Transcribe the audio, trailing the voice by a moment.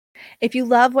If you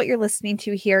love what you're listening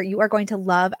to here, you are going to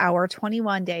love our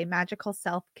 21-day magical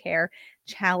self-care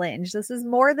challenge. This is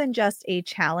more than just a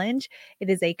challenge. It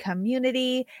is a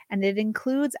community, and it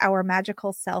includes our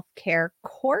magical self-care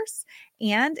course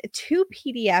and 2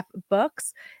 PDF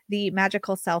books, the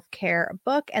Magical Self-Care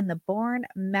book and the Born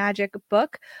Magic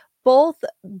book. Both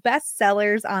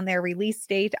bestsellers on their release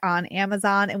date on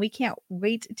Amazon, and we can't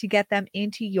wait to get them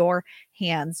into your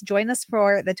hands. Join us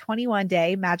for the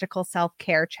 21-day magical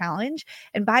self-care challenge.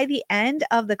 And by the end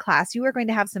of the class, you are going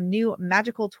to have some new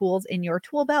magical tools in your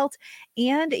tool belt,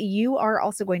 and you are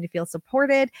also going to feel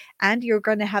supported, and you're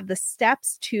going to have the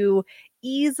steps to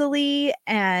easily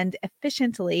and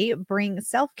efficiently bring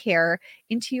self-care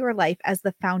into your life as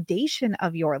the foundation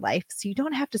of your life, so you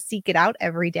don't have to seek it out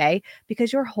every day,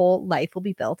 because your whole life will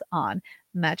be built on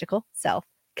magical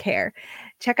self-care.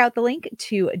 Check out the link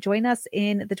to join us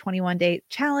in the 21-day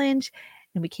challenge,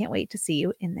 and we can't wait to see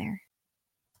you in there.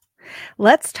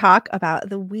 Let's talk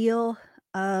about the Wheel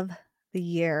of the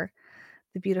Year,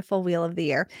 the beautiful Wheel of the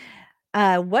Year.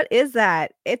 What is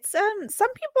that? It's some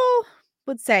people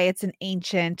would say it's an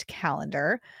ancient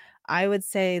calendar. I would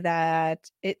say that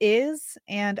it is,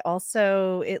 and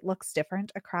also it looks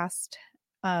different across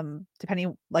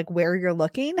depending like where you're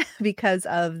looking because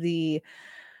of the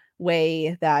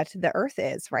way that the earth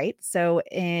is, right? So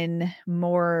in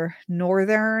more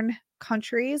northern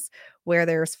countries where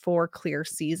there's 4 clear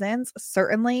seasons,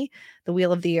 certainly the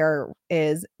Wheel of the Year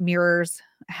is mirrors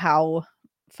how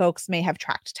folks may have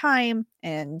tracked time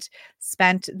and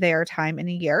spent their time in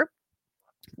a year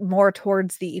more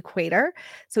towards the equator.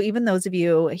 So even those of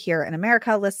you here in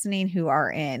America listening who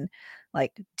are in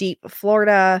like deep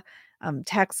Florida,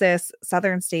 Texas,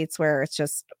 southern states where it's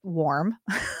just warm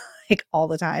like all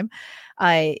the time,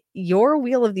 your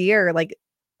Wheel of the Year, like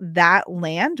that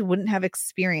land wouldn't have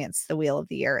experienced the Wheel of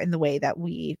the Year in the way that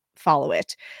we follow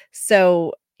it.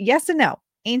 So yes and no.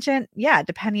 Ancient, yeah,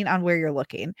 depending on where you're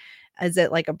looking. Is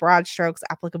it like a broad strokes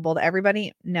applicable to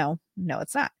everybody? No,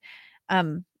 it's not.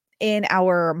 In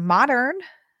our modern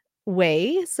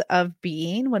ways of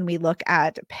being, when we look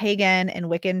at pagan and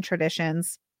Wiccan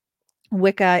traditions,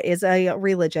 Wicca is a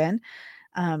religion.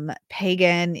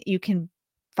 Pagan, you can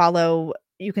have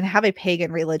a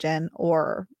pagan religion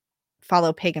or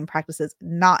follow pagan practices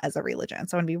not as a religion.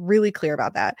 So I want to be really clear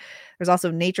about that. There's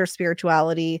also nature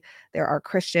spirituality. There are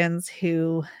Christians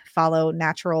who follow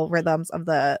natural rhythms of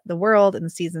the world and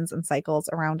the seasons and cycles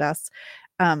around us.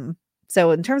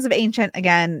 So in terms of ancient,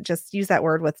 again, just use that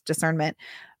word with discernment.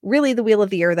 Really, the Wheel of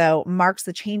the Year, though, marks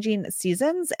the changing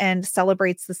seasons and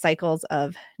celebrates the cycles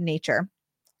of nature.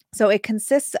 So it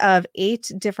consists of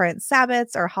 8 different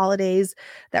Sabbats or holidays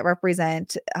that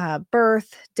represent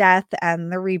birth, death, and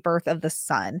the rebirth of the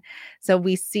sun. So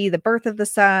we see the birth of the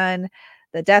sun,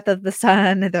 the death of the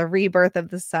sun, the rebirth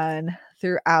of the sun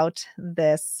throughout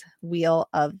this Wheel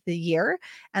of the Year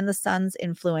and the sun's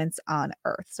influence on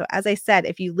Earth. So as I said,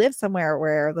 if you live somewhere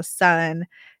where the sun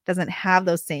doesn't have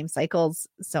those same cycles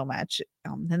so much,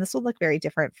 then this will look very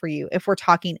different for you. If we're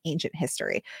talking ancient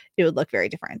history, it would look very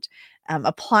different.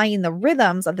 Applying the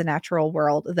rhythms of the natural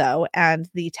world, though, and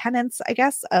the tenets, I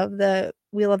guess, of the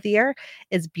Wheel of the Year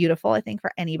is beautiful, I think,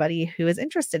 for anybody who is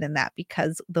interested in that,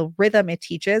 because the rhythm it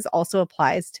teaches also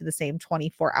applies to the same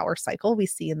 24-hour cycle we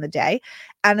see in the day.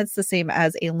 And it's the same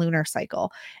as a lunar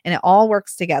cycle. And it all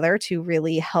works together to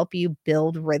really help you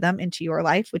build rhythm into your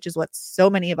life, which is what so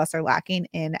many of us are lacking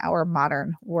in our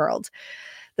modern world.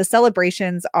 The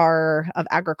celebrations are of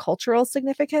agricultural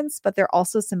significance, but they're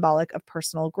also symbolic of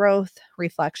personal growth,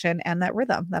 reflection, and that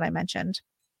rhythm that I mentioned.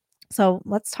 So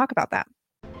let's talk about that.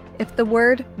 If the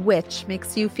word witch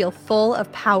makes you feel full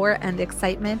of power and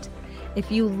excitement,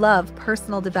 if you love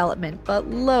personal development but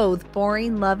loathe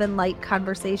boring love and light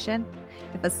conversation,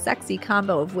 if a sexy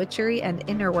combo of witchery and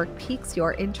inner work piques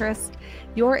your interest,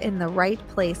 you're in the right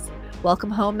place.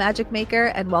 Welcome home, Magic Maker,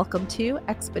 and welcome to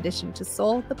Expedition to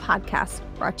Soul, the podcast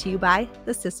brought to you by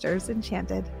the Sisters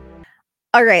Enchanted.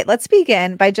 All right, let's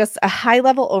begin by just a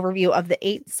high-level overview of the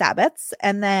 8 Sabbats,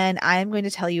 and then I'm going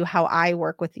to tell you how I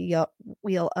work with the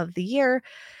Wheel of the Year.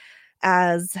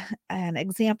 As an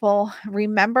example,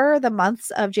 remember the months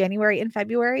of January and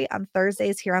February on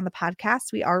Thursdays here on the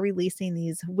podcast, we are releasing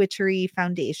these Witchery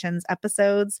Foundations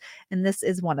episodes, and this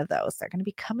is one of those. They're going to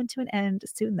be coming to an end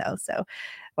soon, though. So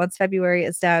once February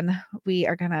is done, we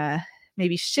are going to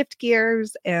maybe shift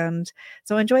gears. And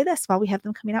so enjoy this while we have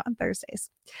them coming out on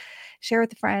Thursdays. Share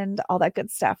with a friend, all that good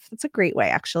stuff. That's a great way,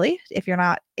 actually, if you're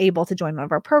not able to join one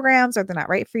of our programs or they're not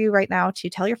right for you right now, to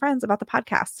tell your friends about the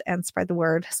podcast and spread the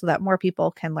word so that more people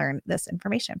can learn this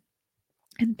information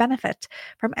and benefit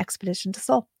from Expedition to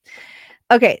Soul.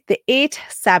 Okay, the 8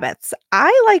 Sabbaths.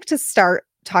 I like to start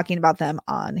talking about them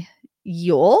on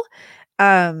Yule.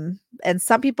 And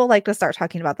some people like to start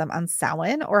talking about them on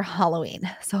Samhain or Halloween.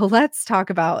 So let's talk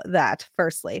about that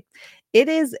firstly. It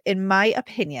is, in my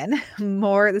opinion,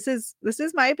 more this is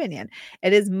my opinion.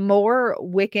 It is more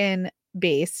Wiccan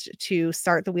based to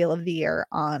start the Wheel of the Year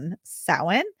on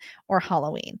Samhain or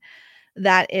Halloween.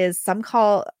 That is, some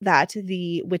call that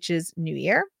the Witch's New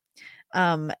Year.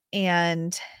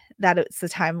 And that it's the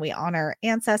time we honor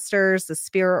ancestors, the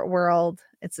spirit world.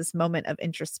 It's this moment of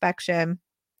introspection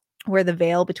where the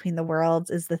veil between the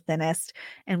worlds is the thinnest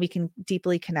and we can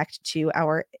deeply connect to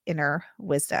our inner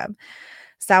wisdom.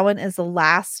 Samhain is the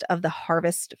last of the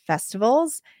harvest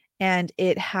festivals and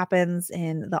it happens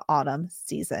in the autumn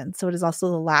season. So it is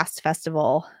also the last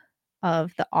festival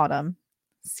of the autumn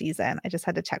season. I just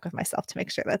had to check with myself to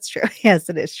make sure that's true. Yes,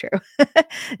 it is true.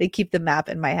 They keep the map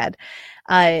in my head.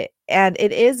 And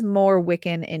it is more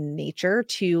Wiccan in nature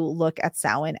to look at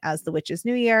Samhain as the witch's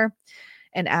new year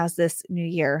and as this new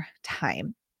year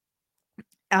time.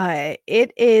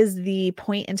 It is the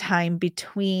point in time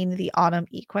between the autumn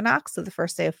equinox, so the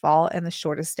first day of fall, and the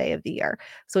shortest day of the year.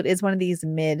 So it is one of these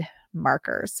mid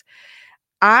markers.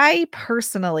 I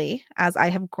personally, as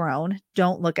I have grown,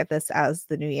 don't look at this as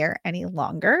the new year any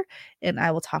longer. And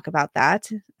I will talk about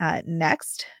that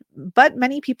next. But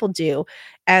many people do.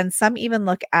 And some even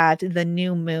look at the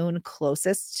new moon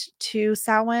closest to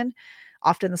Samhain,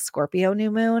 often the Scorpio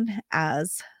new moon,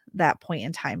 as that point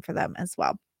in time for them as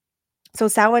well. So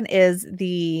Samhain is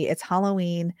it's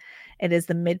Halloween. It is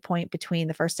the midpoint between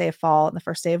the first day of fall and the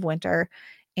first day of winter.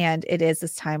 And it is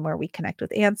this time where we connect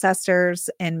with ancestors.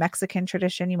 In Mexican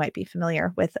tradition, you might be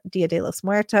familiar with Dia de los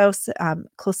Muertos,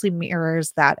 closely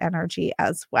mirrors that energy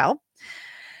as well.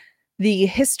 The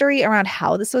history around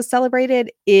how this was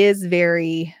celebrated is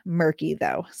very murky,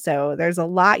 though. So there's a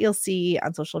lot you'll see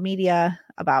on social media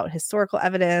about historical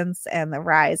evidence and the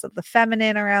rise of the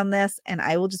feminine around this. And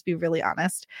I will just be really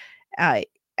honest. Uh,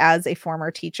 as a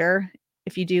former teacher,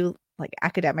 if you do like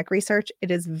academic research,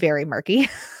 it is very murky.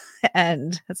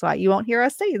 And that's why you won't hear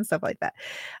us saying stuff like that.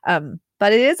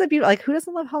 But it is a beautiful, like, who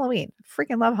doesn't love Halloween?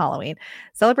 Freaking love Halloween.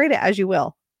 Celebrate it as you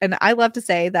will. And I love to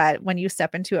say that when you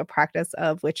step into a practice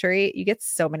of witchery, you get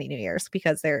so many New Years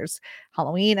because there's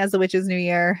Halloween as the witch's New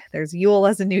Year, there's Yule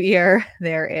as a New Year,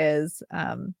 there is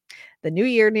the New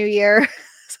Year, New Year.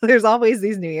 So there's always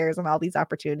these New Years and all these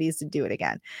opportunities to do it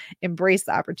again. Embrace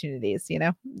the opportunities,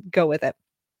 go with it.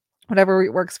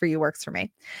 Whatever works for you works for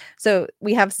me. So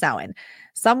we have Samhain.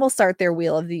 Some will start their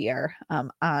Wheel of the Year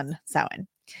on Samhain.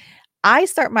 I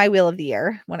start my Wheel of the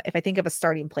Year if I think of a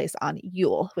starting place on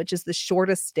Yule, which is the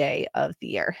shortest day of the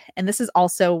year. And this is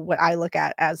also what I look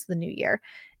at as the new year.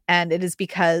 And it is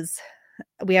because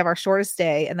we have our shortest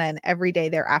day, and then every day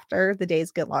thereafter, the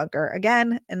days get longer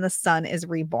again, and the sun is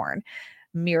reborn.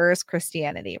 Mirrors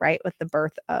Christianity, right? With the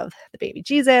birth of the baby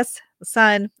Jesus, the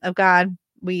Son of God.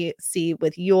 We see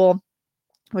with Yule,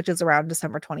 which is around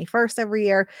December 21st every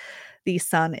year, the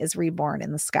sun is reborn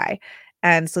in the sky.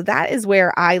 And so that is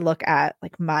where I look at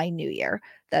like my new year,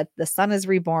 that the sun is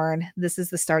reborn. This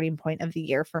is the starting point of the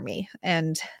year for me.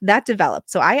 And that developed.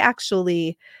 So I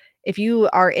actually, if you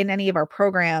are in any of our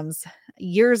programs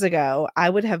years ago,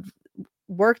 I would have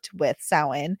worked with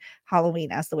Samhain,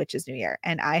 Halloween as the witch's new year.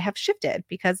 And I have shifted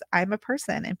because I'm a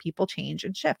person and people change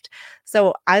and shift.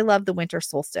 So I love the winter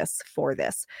solstice for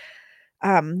this.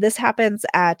 This happens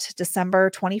at December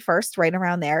 21st, right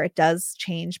around there. It does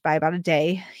change by about a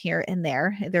day here and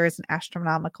there. There is an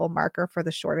astronomical marker for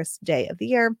the shortest day of the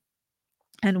year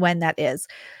and when that is.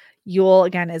 Yule,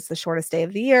 again, is the shortest day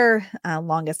of the year,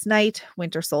 longest night,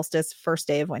 winter solstice, first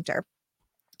day of winter.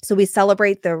 So we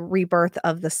celebrate the rebirth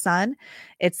of the sun.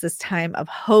 It's this time of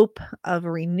hope, of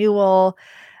renewal.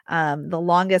 The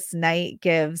longest night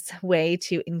gives way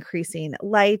to increasing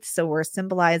light. So we're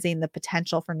symbolizing the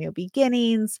potential for new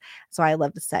beginnings. So I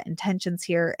love to set intentions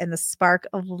here, and the spark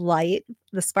of light,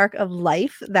 the spark of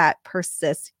life that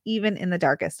persists even in the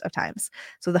darkest of times.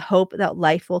 So the hope that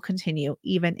life will continue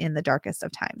even in the darkest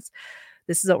of times.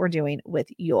 This is what we're doing with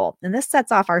Yule. And this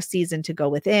sets off our season to go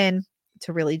within,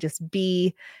 to really just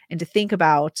be, and to think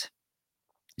about,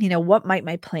 what might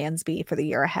my plans be for the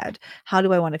year ahead? How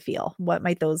do I want to feel? What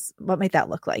might that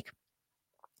look like?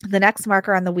 The next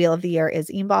marker on the Wheel of the Year is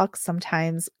Imbolc,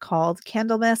 sometimes called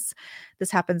Candlemas. This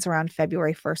happens around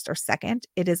February 1st or 2nd.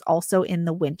 It is also in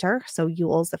the winter. So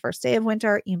Yule's the first day of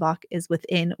winter. Imbolc is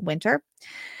within winter.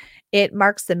 It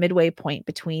marks the midway point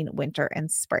between winter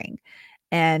and spring.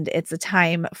 And it's a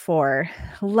time for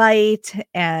light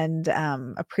and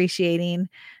appreciating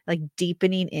like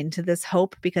deepening into this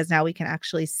hope because now we can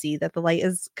actually see that the light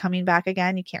is coming back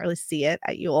again. You can't really see it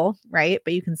at Yule, right?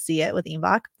 But you can see it with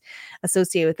Enoch,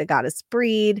 associated with the goddess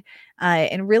Breed,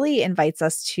 and really invites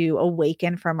us to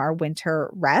awaken from our winter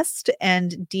rest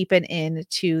and deepen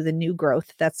into the new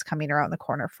growth that's coming around the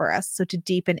corner for us. So to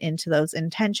deepen into those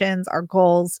intentions, our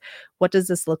goals, what does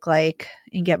this look like,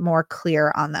 and get more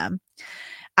clear on them.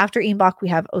 After Enoch, we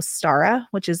have Ostara,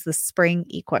 which is the spring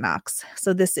equinox.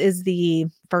 So this is the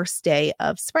first day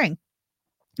of spring.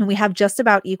 And we have just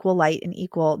about equal light and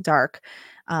equal dark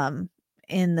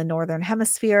in the northern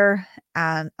hemisphere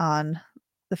and on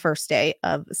the first day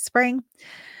of spring.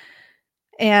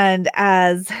 And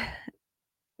as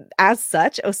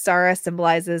such, Ostara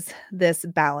symbolizes this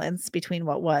balance between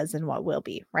what was and what will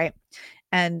be, right?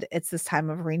 And it's this time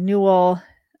of renewal.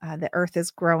 The earth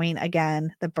is growing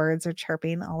again. The birds are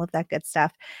chirping, all of that good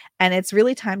stuff. And it's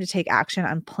really time to take action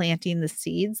on planting the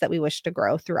seeds that we wish to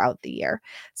grow throughout the year.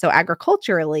 So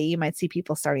agriculturally, you might see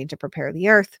people starting to prepare the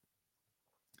earth.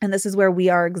 And this is where we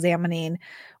are examining,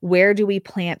 where do we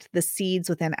plant the seeds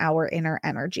within our inner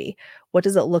energy? What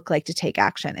does it look like to take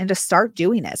action and to start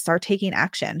doing it, start taking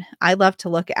action? I love to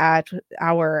look at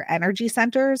our energy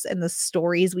centers and the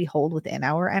stories we hold within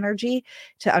our energy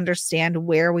to understand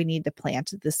where we need to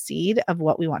plant the seed of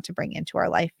what we want to bring into our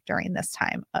life during this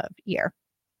time of year.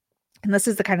 And this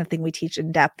is the kind of thing we teach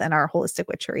in depth in our Holistic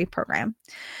Witchery program.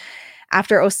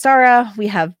 After Ostara, we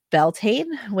have Beltane,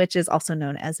 which is also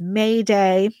known as May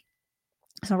Day.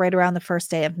 So right around the first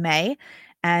day of May.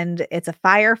 And it's a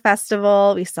fire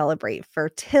festival. We celebrate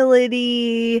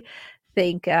fertility.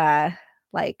 Think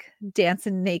like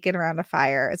dancing naked around a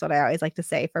fire is what I always like to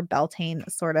say for Beltane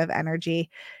sort of energy.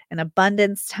 An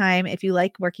abundance time. If you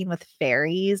like working with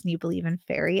fairies and you believe in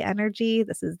fairy energy,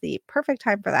 this is the perfect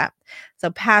time for that. So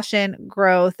passion,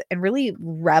 growth, and really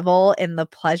revel in the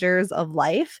pleasures of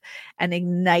life and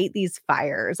ignite these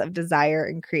fires of desire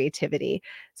and creativity.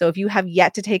 So if you have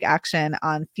yet to take action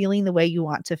on feeling the way you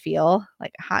want to feel,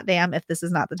 like hot damn, if this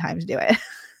is not the time to do it.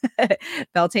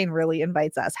 Beltane really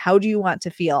invites us. How do you want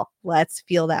to feel? Let's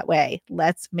feel that way.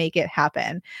 Let's make it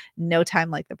happen. No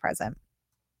time like the present.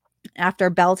 After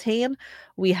Beltane,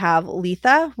 we have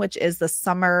Litha, which is the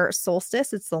summer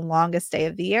solstice. It's the longest day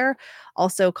of the year,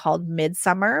 also called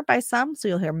midsummer by some. So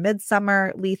you'll hear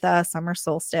midsummer, Litha, summer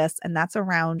solstice, and that's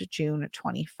around June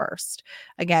 21st.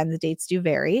 Again, the dates do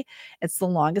vary. It's the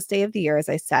longest day of the year, as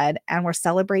I said, and we're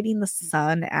celebrating the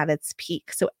sun at its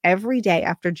peak. So every day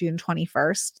after June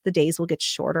 21st, the days will get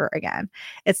shorter again.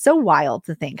 It's so wild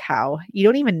to think how you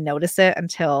don't even notice it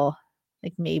until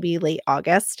like maybe late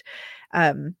August.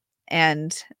 And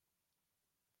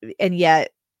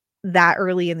yet that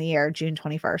early in the year, June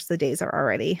 21st, the days are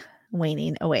already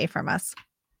waning away from us.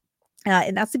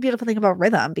 And that's the beautiful thing about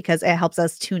rhythm because it helps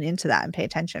us tune into that and pay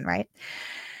attention, right?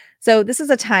 So this is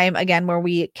a time, again, where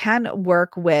we can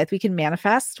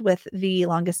manifest with the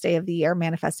longest day of the year,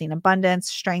 manifesting abundance,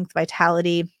 strength,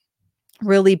 vitality,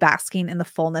 really basking in the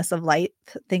fullness of light.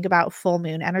 Think about full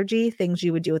moon energy, things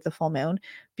you would do with the full moon.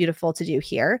 Beautiful to do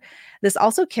here. This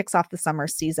also kicks off the summer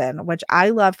season, which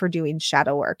I love for doing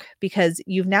shadow work because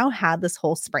you've now had this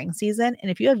whole spring season.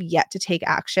 And if you have yet to take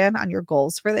action on your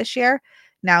goals for this year,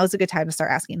 now is a good time to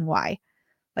start asking why.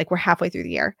 Like we're halfway through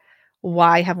the year.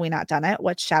 Why have we not done it?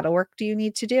 What shadow work do you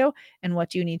need to do? And what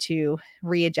do you need to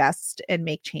readjust and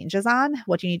make changes on?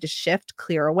 What do you need to shift,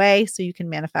 clear away so you can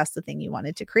manifest the thing you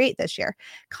wanted to create this year?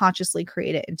 Consciously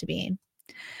create it into being.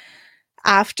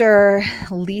 After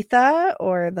Litha,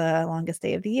 or the longest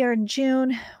day of the year in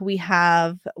June, we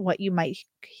have what you might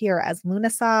hear as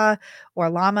Lunasa or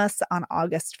Lammas on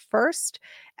August 1st.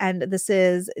 And this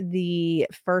is the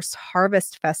first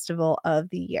harvest festival of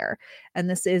the year. And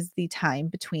this is the time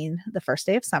between the first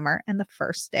day of summer and the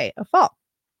first day of fall.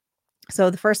 So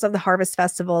the first of the harvest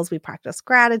festivals, we practice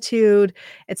gratitude.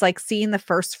 It's like seeing the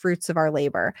first fruits of our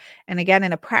labor. And again,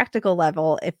 in a practical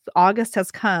level, if August has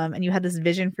come and you had this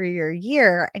vision for your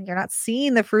year and you're not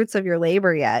seeing the fruits of your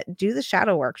labor yet, do the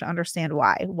shadow work to understand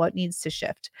why, what needs to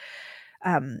shift,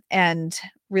 and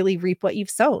really reap what you've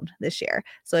sown this year.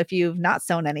 So if you've not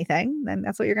sown anything, then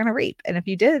that's what you're going to reap. And if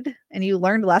you did, and you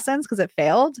learned lessons because it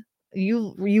failed,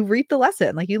 you reap the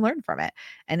lesson, like you learned from it.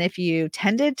 And if you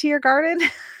tended to your garden,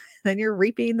 then you're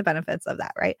reaping the benefits of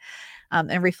that, right?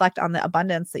 And reflect on the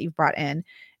abundance that you've brought in,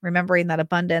 remembering that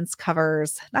abundance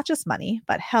covers not just money,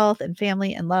 but health and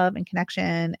family and love and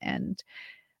connection, and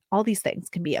all these things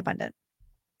can be abundant.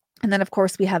 And then, of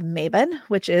course, we have Mabon,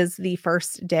 which is the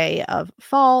first day of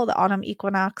fall, the autumn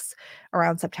equinox,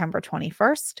 around September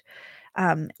 21st.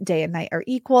 Day and night are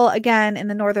equal again in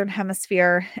the Northern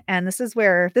Hemisphere. And this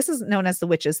is known as the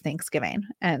Witches' Thanksgiving.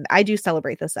 And I do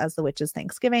celebrate this as the Witches'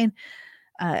 Thanksgiving,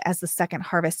 as the second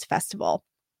harvest festival.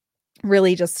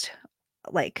 Really just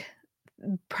like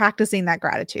practicing that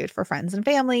gratitude for friends and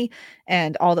family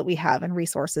and all that we have and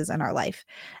resources in our life.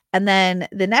 And then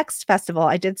the next festival,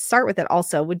 I did start with it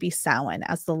also, would be Samhain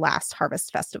as the last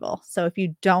harvest festival. So if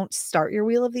you don't start your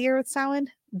Wheel of the Year with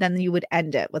Samhain, then you would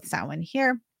end it with Samhain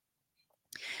here.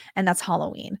 And that's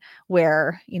Halloween,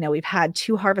 where, we've had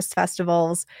 2 harvest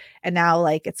festivals and now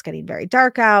like it's getting very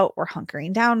dark out. We're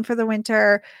hunkering down for the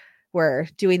winter. We're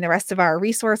doing the rest of our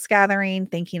resource gathering,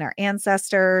 thanking our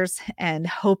ancestors, and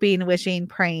hoping, wishing,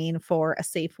 praying for a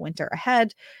safe winter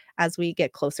ahead as we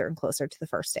get closer and closer to the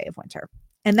first day of winter.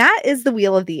 And that is the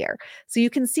Wheel of the Year. So you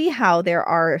can see how there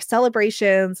are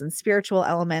celebrations and spiritual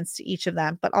elements to each of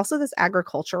them, but also this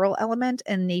agricultural element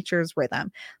and nature's rhythm.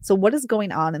 So what is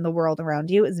going on in the world around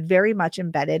you is very much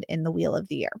embedded in the Wheel of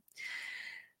the Year.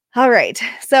 All right.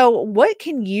 So, what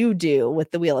can you do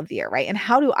with the Wheel of the Year, right? And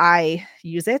how do I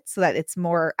use it so that it's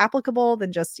more applicable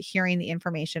than just hearing the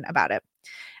information about it?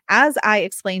 As I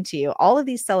explained to you, all of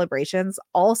these celebrations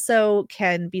also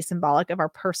can be symbolic of our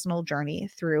personal journey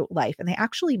through life, and they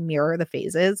actually mirror the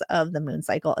phases of the moon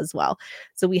cycle as well.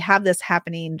 So, we have this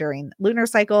happening during lunar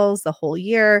cycles the whole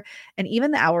year, and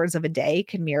even the hours of a day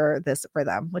can mirror this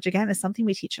rhythm, which again is something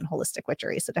we teach in holistic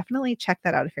witchery. So, definitely check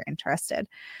that out if you're interested.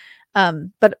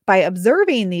 But by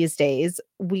observing these days,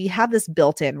 we have this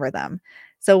built-in rhythm.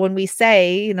 So when we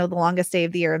say, the longest day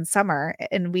of the year in summer,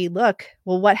 and we look,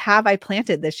 well, what have I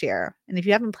planted this year? And if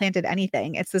you haven't planted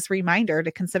anything, it's this reminder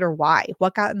to consider why,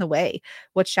 what got in the way,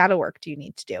 what shadow work do you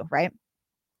need to do, right?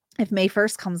 If May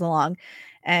 1st comes along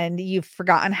and you've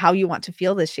forgotten how you want to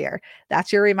feel this year,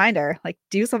 that's your reminder. Like,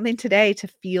 do something today to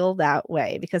feel that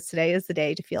way, because today is the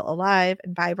day to feel alive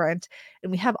and vibrant.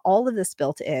 And we have all of this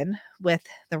built in with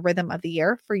the rhythm of the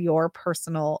year for your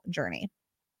personal journey.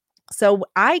 So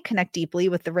I connect deeply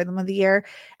with the rhythm of the year,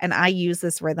 and I use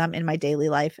this rhythm in my daily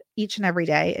life each and every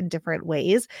day in different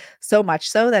ways. So much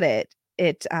so that it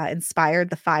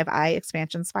inspired the 5I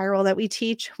expansion spiral that we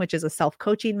teach, which is a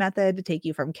self-coaching method to take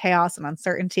you from chaos and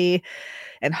uncertainty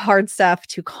and hard stuff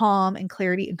to calm and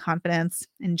clarity and confidence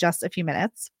in just a few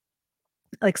minutes.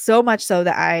 Like, so much so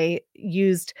that I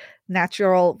used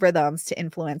natural rhythms to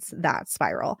influence that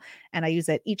spiral. And I use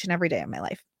it each and every day of my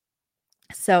life.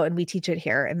 So, and we teach it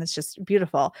here, and it's just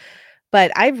beautiful.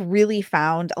 But I've really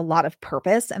found a lot of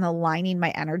purpose in aligning my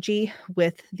energy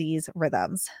with these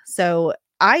rhythms. So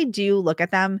I do look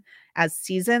at them as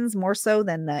seasons more so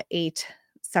than the 8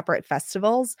 separate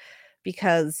festivals,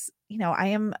 because, I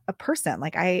am a person.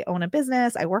 Like, I own a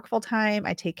business, I work full time,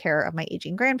 I take care of my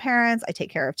aging grandparents, I take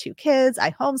care of 2 kids,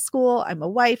 I homeschool, I'm a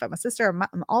wife, I'm a sister,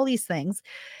 I'm all these things.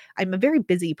 I'm a very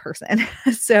busy person.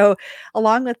 So,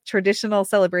 along with traditional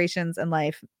celebrations in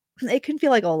life, it can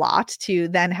feel like a lot to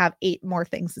then have 8 more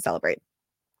things to celebrate.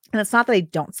 And it's not that I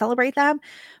don't celebrate them,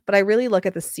 but I really look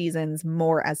at the seasons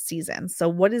more as seasons. So,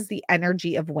 what is the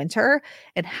energy of winter,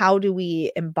 and how do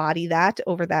we embody that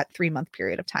over that 3-month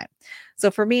period of time?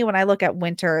 So, for me, when I look at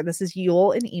winter, this is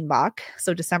Yule and Enoch.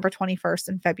 So, December 21st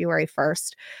and February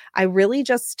 1st. I really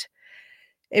just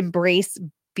embrace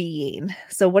being.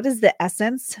 So, what is the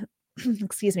essence?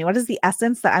 Excuse me. What is the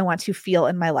essence that I want to feel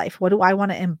in my life? What do I want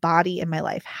to embody in my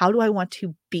life? How do I want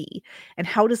to be? And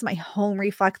how does my home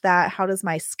reflect that? How does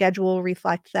my schedule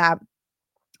reflect that?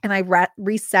 And I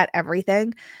reset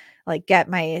everything, like get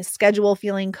my schedule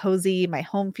feeling cozy, my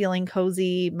home feeling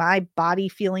cozy, my body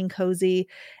feeling cozy,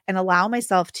 and allow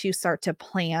myself to start to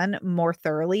plan more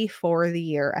thoroughly for the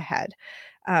year ahead.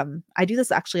 I do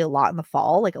this actually a lot in the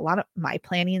fall. Like, a lot of my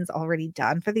planning is already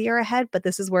done for the year ahead, but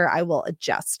this is where I will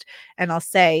adjust and I'll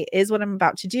say, is what I'm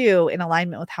about to do in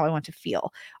alignment with how I want to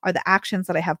feel? Are the actions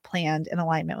that I have planned in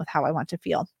alignment with how I want to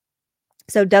feel?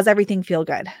 So, does everything feel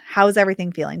good? How is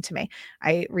everything feeling to me?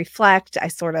 I reflect, I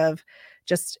sort of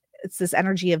just, it's this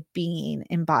energy of being,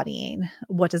 embodying.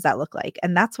 What does that look like?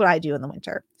 And that's what I do in the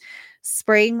winter.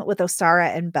 Spring with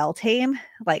Ostara and Beltane,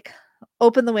 like,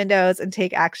 open the windows and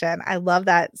take action. I love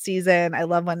that season. I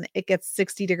love when it gets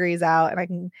 60 degrees out and I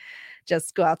can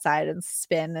just go outside and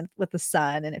spin with the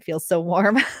sun and it feels so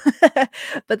warm.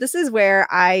 But this is where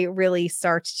I really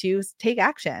start to take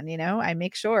action. I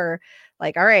make sure,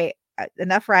 like, all right,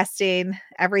 enough resting.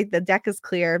 The deck is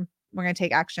clear. We're going to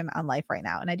take action on life right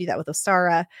now. And I do that with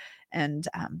Ostara and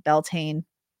Beltane,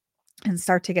 and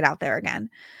start to get out there again.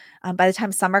 By the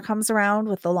time summer comes around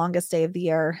with the longest day of the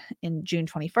year in June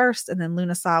 21st, and then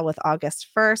Lunasaw with August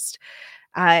 1st,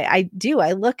 I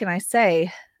look and I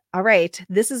say, all right,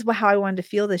 this is how I wanted to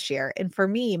feel this year. And for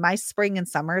me, my spring and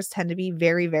summers tend to be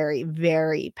very, very,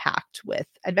 very packed with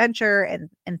adventure and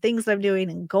things that I'm doing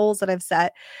and goals that I've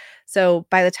set. So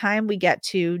by the time we get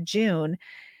to June,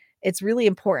 it's really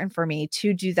important for me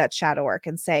to do that shadow work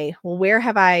and say, well, where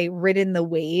have I ridden the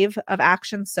wave of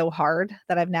action so hard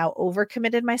that I've now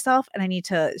overcommitted myself and I need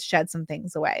to shed some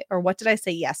things away? Or what did I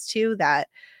say yes to that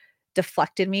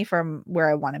deflected me from where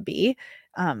I want to be,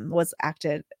 was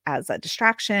acted as a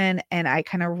distraction. And I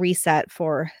kind of reset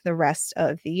for the rest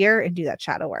of the year and do that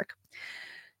shadow work.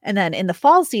 And then in the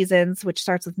fall seasons, which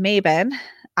starts with Mabon,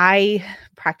 I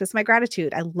practice my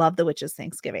gratitude. I love the witches'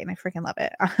 Thanksgiving. I freaking love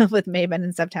it. With Mabon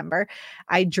in September,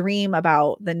 I dream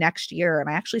about the next year and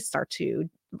I actually start to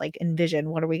like envision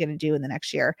what are we going to do in the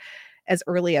next year as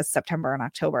early as September and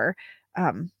October.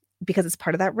 Because it's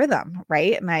part of that rhythm,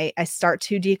 right? And I start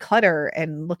to declutter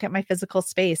and look at my physical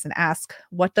space and ask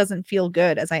what doesn't feel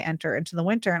good as I enter into the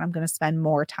winter. And I'm going to spend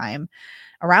more time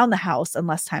around the house and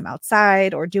less time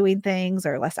outside or doing things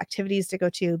or less activities to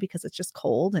go to because it's just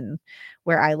cold. And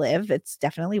where I live, it's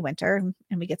definitely winter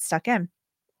and we get stuck in.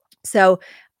 So,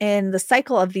 in the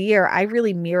cycle of the year, I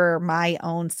really mirror my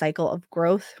own cycle of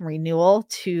growth and renewal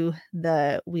to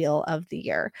the wheel of the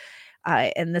year.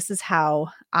 And this is how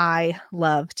I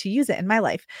love to use it in my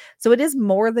life. So it is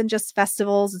more than just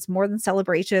festivals. It's more than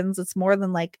celebrations. It's more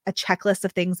than like a checklist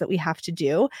of things that we have to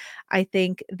do. I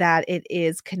think that it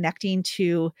is connecting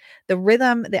to the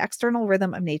rhythm, the external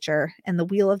rhythm of nature and the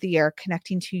wheel of the year,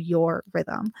 connecting to your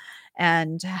rhythm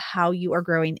and how you are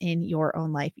growing in your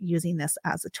own life using this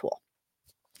as a tool.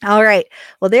 All right.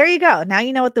 Well, there you go. Now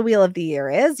you know what the wheel of the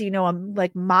year is. You know,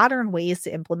 like modern ways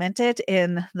to implement it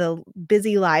in the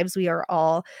busy lives we are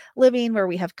all living, where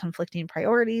we have conflicting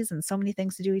priorities and so many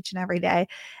things to do each and every day,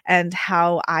 and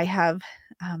how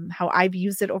I've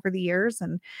used it over the years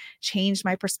and changed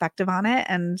my perspective on it.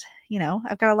 And, you know,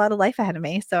 I've got a lot of life ahead of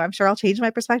me, so I'm sure I'll change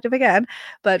my perspective again.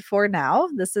 But for now,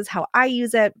 this is how I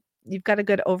use it. You've got a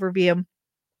good overview.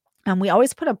 We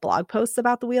always put up blog posts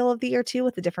about the Wheel of the Year too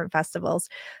with the different festivals.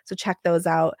 So check those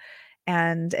out.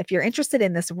 And if you're interested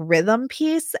in this rhythm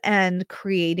piece and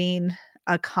creating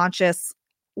a consciously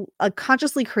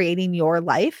creating your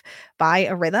life by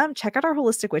a rhythm, check out our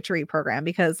holistic witchery program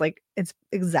because like it's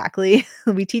exactly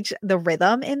we teach the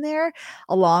rhythm in there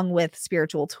along with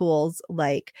spiritual tools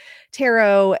like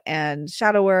tarot and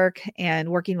shadow work and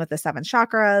working with the seven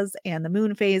chakras and the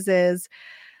moon phases.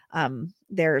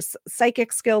 There's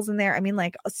psychic skills in there. I mean,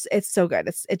 like it's so good.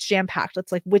 It's jam-packed.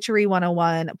 It's like witchery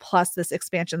 101 plus this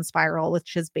expansion spiral,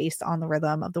 which is based on the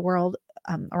rhythm of the world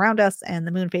around us and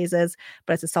the moon phases,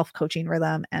 but it's a self-coaching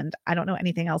rhythm. And I don't know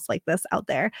anything else like this out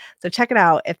there. So check it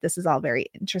out if this is all very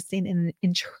interesting and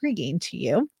intriguing to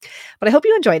you. But I hope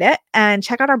you enjoyed it and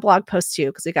check out our blog post too,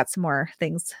 because we got some more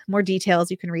things, more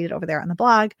details. You can read it over there on the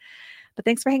blog. But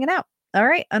thanks for hanging out. All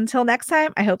right. Until next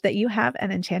time, I hope that you have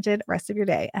an enchanted rest of your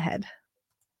day ahead.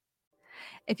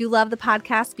 If you love the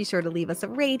podcast, be sure to leave us a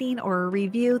rating or a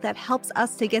review. That helps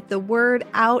us to get the word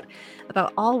out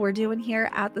about all we're doing here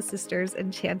at the Sisters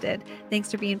Enchanted. Thanks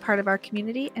for being part of our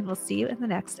community, and we'll see you in the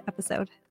next episode.